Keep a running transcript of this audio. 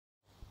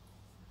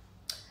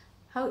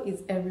How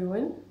is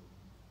everyone?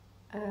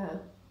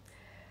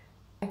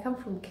 I come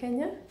from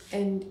Kenya,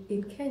 and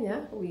in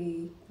Kenya,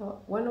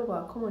 one of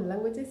our common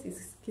languages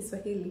is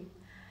Kiswahili.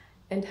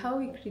 And how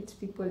we greet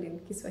people in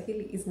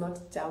Kiswahili is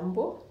not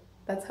jambo.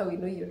 That's how we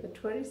know you're a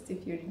tourist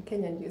if you're in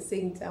Kenya and you're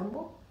saying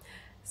jambo.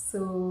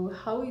 So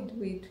how we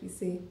do it, we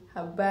say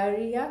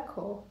habari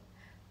yako.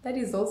 That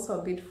is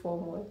also a bit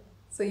formal.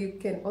 So you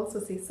can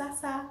also say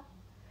sasa.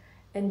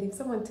 And if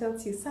someone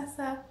tells you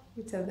sasa,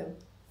 you tell them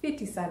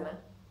fiti sana.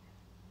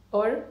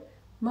 Or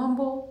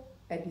mambo,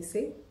 and you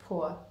say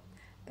poa.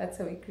 That's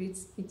how we greet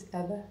each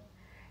other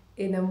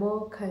in a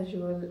more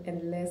casual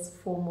and less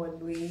formal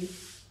way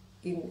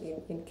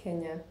in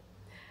Kenya.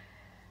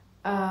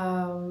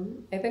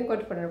 I thank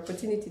God for an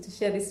opportunity to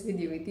share this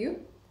video with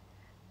you.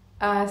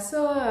 I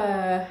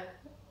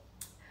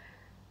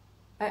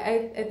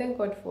thank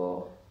God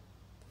for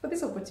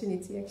this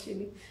opportunity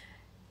actually.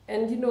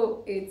 And you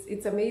know,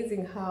 it's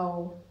amazing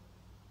how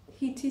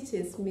He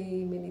teaches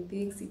me many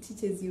things. He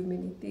teaches you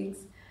many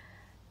things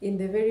in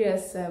the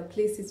various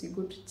places we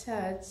go to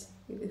church,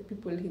 with the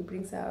people He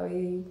brings our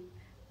way,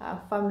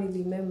 our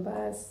family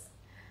members,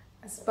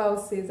 our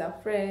spouses, our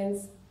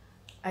friends,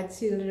 our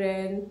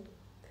children.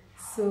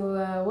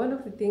 So one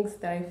of the things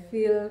that I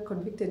feel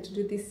convicted to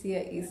do this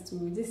year is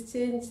to just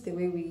change the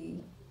way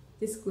we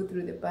just go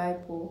through the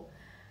Bible.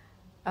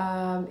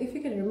 If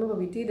you can remember,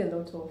 we did a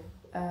lot of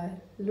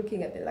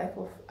looking at the life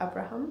of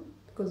Abraham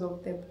because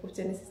of the book of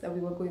Genesis that we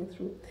were going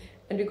through.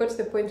 And we got to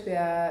the point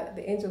where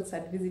the angels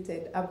had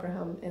visited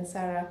Abraham and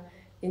Sarah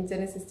in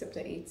Genesis chapter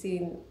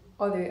 18,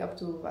 all the way up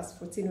to verse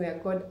 14, where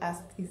God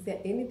asked, "Is there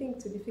anything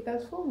too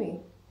difficult for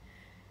me?"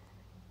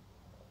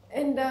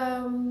 And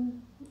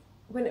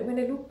when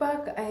I look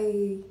back,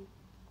 I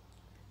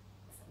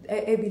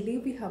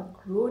believe we have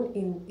grown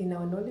in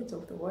our knowledge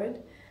of the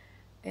word,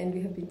 and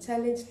we have been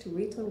challenged to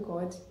wait on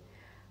God.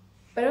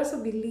 But I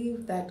also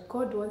believe that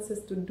God wants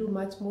us to do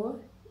much more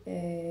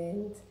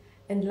and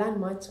learn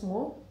much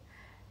more.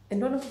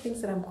 And one of the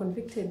things that I'm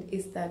convicted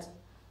is that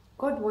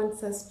God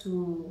wants us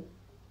to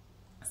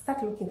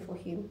start looking for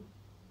Him.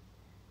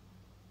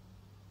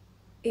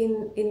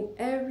 In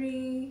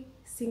every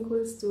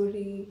single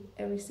story,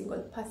 every single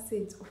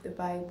passage of the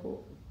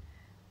Bible,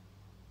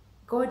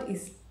 God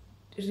is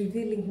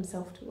revealing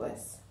Himself to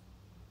us.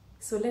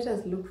 So let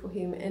us look for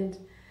Him. And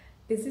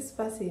there's this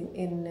verse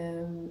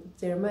in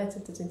Jeremiah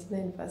chapter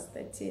 29, verse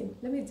 13.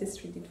 Let me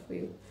just read it for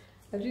you.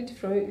 I'll read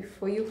it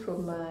for you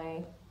from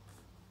my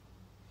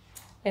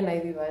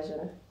NIV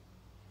version.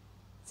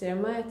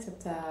 Jeremiah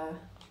chapter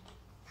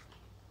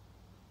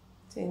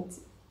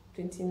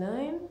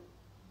 29,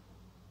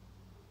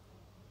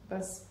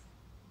 verse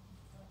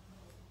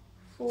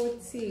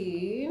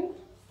 14,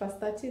 verse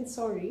 13,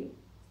 sorry.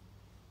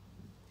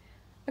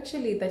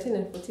 Actually, 13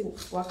 and 14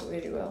 work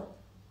very well.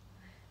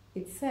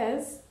 It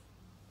says,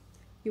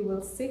 "You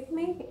will seek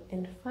me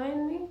and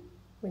find me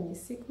when you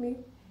seek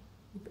me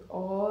with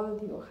all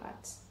your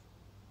heart.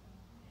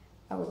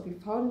 I will be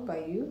found by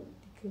you,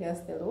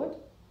 declares the Lord,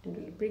 and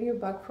will bring you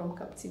back from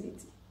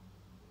captivity.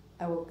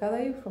 I will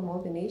gather you from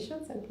all the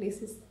nations and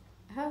places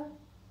I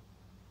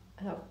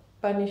have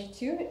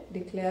banished you,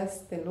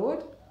 declares the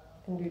Lord,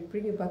 and will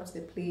bring you back to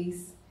the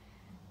place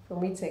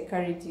from which I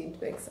carried you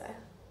into exile."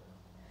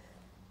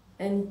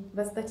 And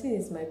verse 13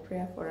 is my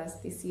prayer for us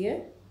this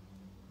year,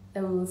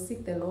 that we will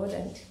seek the Lord,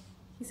 and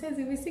He says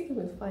if we seek Him,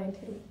 we'll find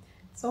Him.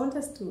 So I want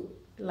us to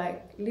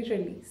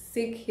literally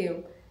seek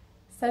Him,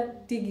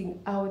 start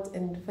digging out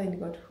and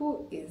finding out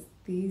who is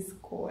this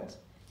God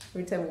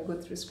every time we go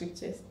through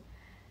scriptures.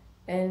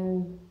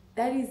 And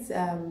that is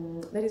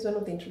one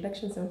of the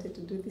introductions I wanted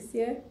to do this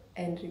year,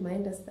 and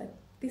remind us that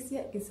this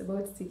year is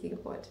about seeking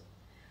God.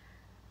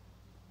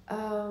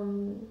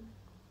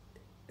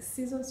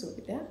 Seasons will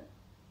be there,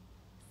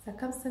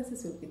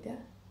 circumstances will be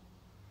there.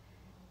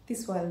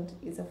 This world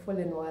is a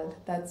fallen world.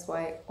 That's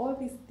why all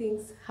these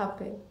things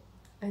happen,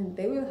 and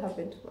they will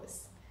happen to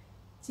us.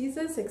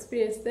 Jesus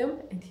experienced them,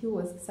 and He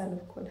was the Son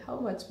of God. How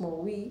much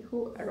more we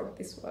who are of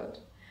this world?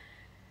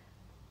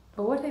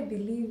 But what I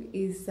believe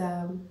is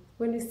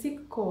when we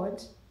seek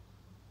God,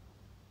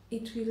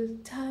 it will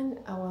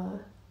turn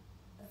our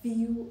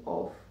view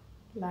of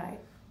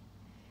life.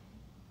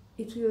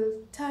 It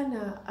will turn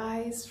our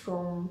eyes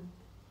from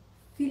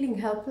feeling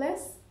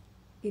helpless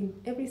in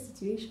every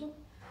situation,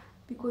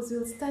 because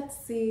we'll start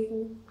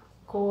seeing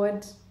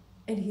God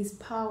and His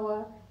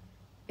power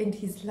and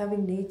His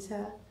loving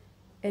nature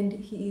and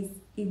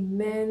His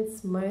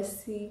immense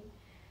mercy.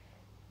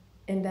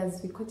 And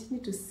as we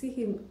continue to see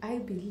Him, I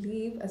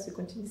believe as we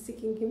continue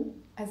seeking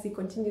Him, as He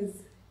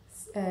continues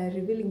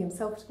revealing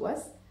Himself to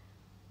us,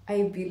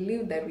 I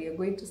believe that we are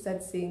going to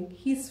start seeing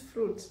His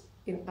fruit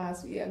in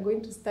us. We are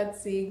going to start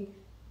seeing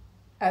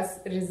us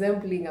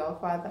resembling our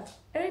Father.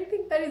 And I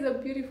think that is a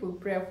beautiful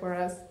prayer for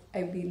us.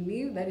 I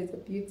believe that is a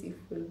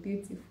beautiful,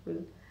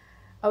 beautiful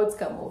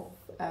outcome of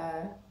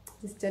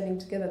this journey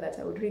together that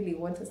I would really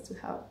want us to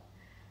have.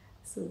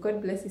 So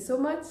God bless you so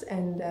much,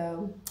 and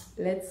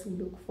let's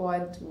look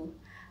forward to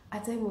a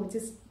time of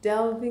just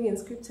delving in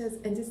scriptures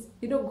and just,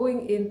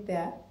 going in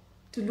there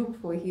to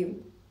look for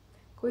him,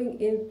 going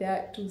in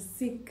there to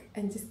seek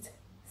and just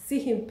see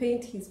him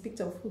paint his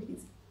picture of who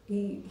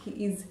he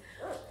is,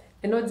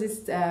 and not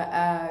just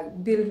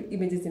build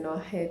images in our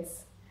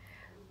heads,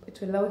 but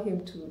to allow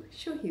him to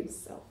show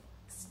himself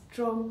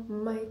strong,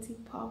 mighty,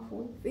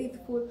 powerful,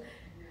 faithful,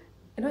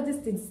 and not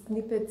just in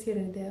snippets here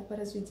and there, but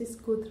as we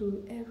just go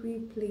through every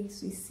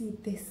place, we see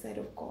this side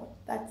of God,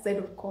 that side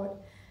of God.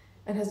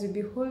 And as we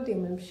behold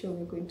him, I'm sure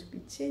we're going to be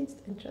changed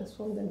and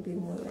transformed and be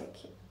more like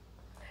him.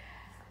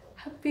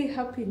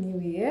 Happy New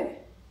Year,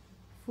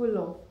 full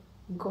of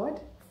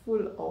God,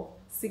 full of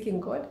seeking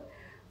God,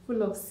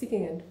 full of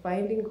seeking and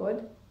finding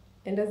God.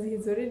 And as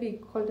he's already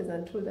called us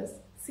and told us,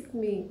 seek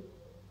me,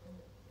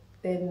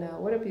 then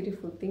what a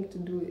beautiful thing to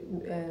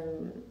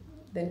do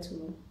than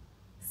to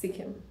seek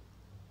him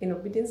in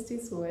obedience to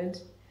his word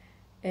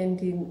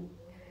and in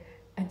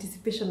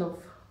anticipation of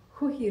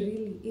who he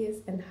really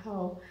is and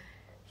how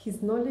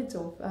his knowledge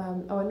of,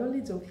 our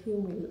knowledge of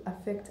him will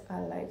affect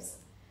our lives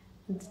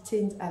and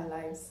change our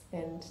lives.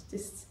 And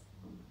just,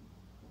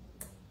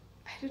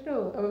 I don't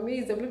know, I'm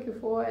amazed, I'm looking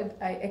forward,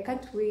 I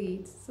can't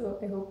wait. So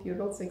I hope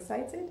you're also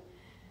excited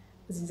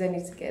as we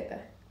journey together.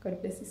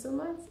 God bless you so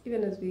much.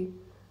 Even as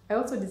I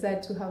also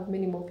desire to have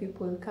many more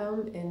people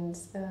come and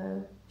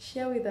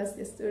share with us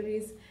their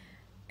stories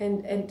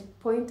and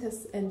point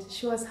us and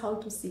show us how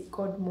to seek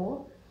God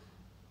more,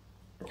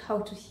 how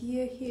to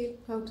hear him,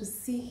 how to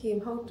see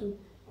him, how to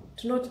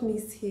not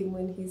miss him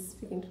when he's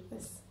speaking to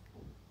us.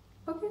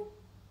 Okay?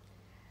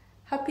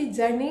 Happy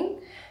journey,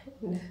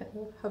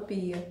 happy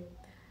year.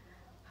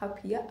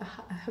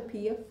 A happy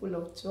year full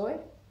of joy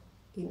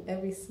in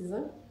every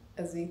season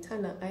as we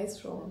turn our eyes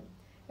from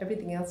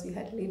everything else we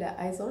had laid our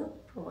eyes on,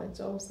 from our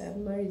jobs, our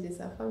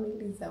marriages, our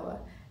families, our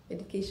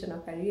education, our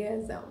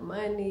careers, our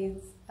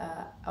monies,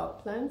 our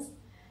plans,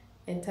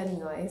 and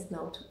turning our eyes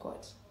now to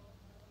God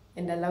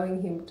and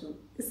allowing him to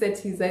set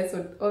his eyes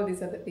on all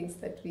these other things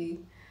that we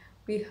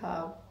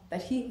have,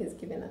 that he has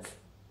given us.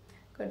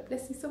 God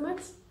bless you so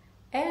much.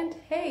 And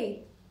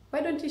hey,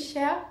 why don't you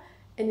share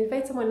and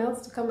invite someone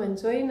else to come and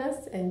join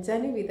us and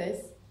journey with us,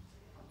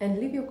 and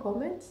leave your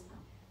comment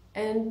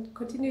and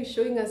continue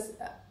showing us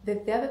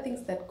that the other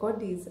things that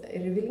God is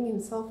revealing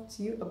himself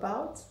to you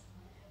about,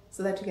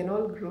 so that we can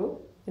all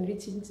grow and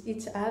reach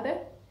each other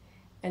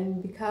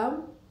and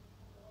become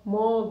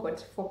more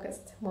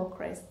God-focused, more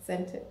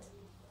Christ-centered,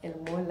 and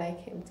more like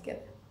him together.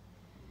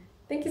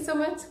 Thank you so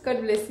much.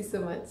 God bless you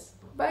so much.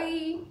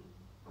 Bye.